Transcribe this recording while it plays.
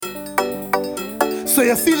So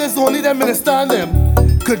you feel it's only them minister and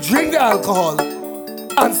them could drink the alcohol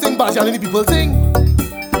and sing Bajani people sing.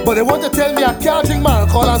 But they want to tell me I can't drink my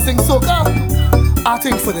alcohol and sing soca. I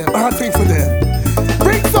think for them, I think for them.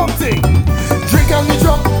 Bring something. Drink and be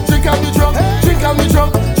drunk, drink and be drunk, drink and be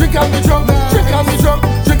drunk, drink and be drunk, drink and be drunk,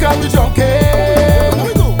 drink and be drunk.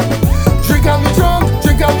 Drink and be drunk,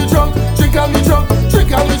 drink and be drunk, drink and be drunk,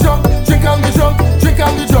 drink and be drunk, drink and be drunk, drink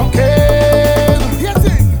and be drunk.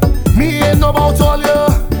 Me ain't know about all you,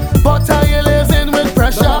 but I living with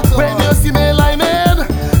pressure. When you see me liming,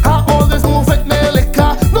 I always move with me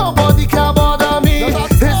liquor. Nobody can bother me.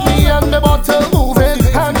 It's me and me bottle moving.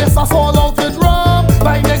 And if I fall out with rum,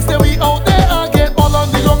 by next day we out there again. All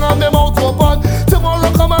on the ground and me mouth open.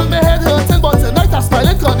 Tomorrow come and me head hurting, but tonight I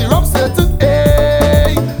smiling 'cause the rum's certain.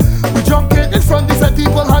 Hey, we drunk it in front of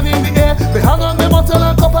people, hand in the air. We hand on me bottle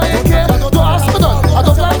and cup of AK. Don't ask me none, I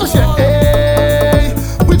don't plan to share. Hey,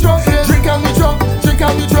 we drunk it. Drink and be drunk, drink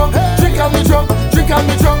and be drunk, drink and be drunk, drink and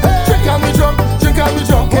be drunk, drink and be drunk, drink and be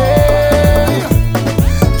drunk. Hey,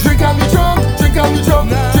 drink and be drunk, drink and be drunk,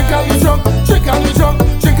 drink and be drunk, drink and be drunk,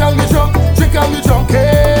 drink and be drunk, drink and be drunk.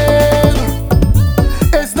 Hey,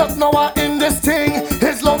 it's not now I in this thing.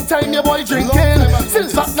 It's long time your boy drinking.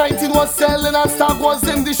 Since Fat 19 was selling and Stag was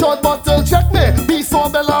in the short bottle. Check me. Before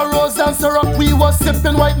Bella Rose and Ciroc, we was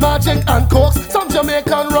sipping White Magic and Cokes. Some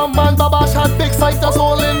Jamaican rum and Babash had big fighters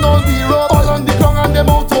holding on the rope. All on the ground and them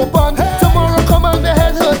out open. Tomorrow come and the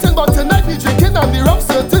head hurting, but tonight we drinking and the rum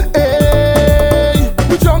certain. Hey,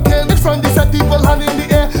 we drunken in front of set people hand in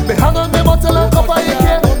the air. Me hand on me bottle and cup of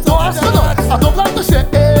AK. Don't ask me none, I don't plan to share.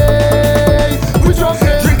 Hey, we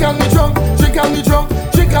drunken. Drink and be drunk, drink and be drunk,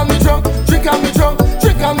 drink and be drunk, drink and be drunk,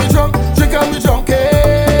 drink and be drunk, drink and be drunk.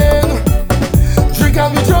 Drink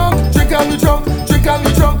and be drunk, drink and be drunk, drink and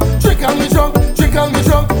be drunk, drink and be drunk, drink and be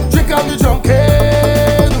drunk, drink and be drunk.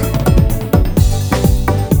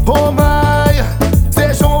 Oh my,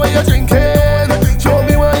 say show me where you're drinking, show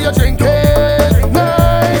me where you're drinking.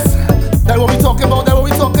 Nice, that's what we talking about, that's what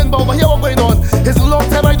we talking about. But here what going on? It's a long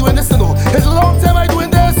time I doing this, you know. It's a long time I doing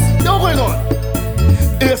this. Here what going on?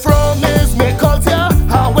 If rum is me culture,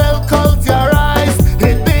 how well culturized.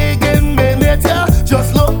 It big in me nature,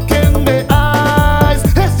 just look in me eyes.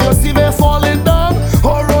 If you see me falling down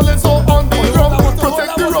or rolling so on the rum,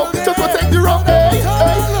 protect the rum, just protect the rum. Hey,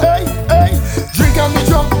 hey, hey, hey. Drink and be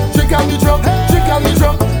drunk, drink and be drunk, drink and be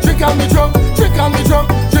drunk, drink and be drunk, drink and be drunk,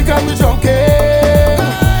 drink and be drunk.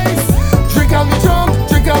 Drink and be drunk,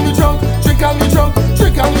 drink and be drunk, drink and be drunk,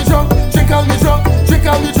 drink and be drunk, drink and be drunk, drink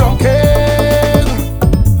and be drunk.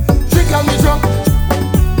 Drink and be drunk.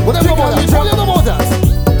 Whatever about that, tell you about that.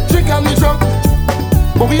 Drink and be drunk.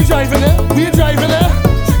 But we driving it, we driving it.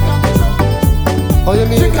 Oh, you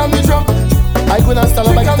mean? Drink and be drunk. I go and stand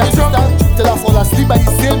up by the taxi stand till I fall asleep by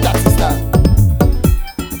the same taxi stand.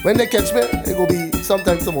 When they catch me, it will be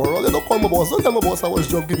sometime tomorrow. They don't call my boss. Don't tell my boss I was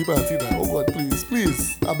drunk, give me party now. Oh God, please,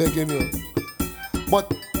 please, I beg you.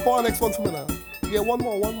 But for our next one for me now. Yeah, one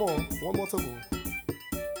more to go.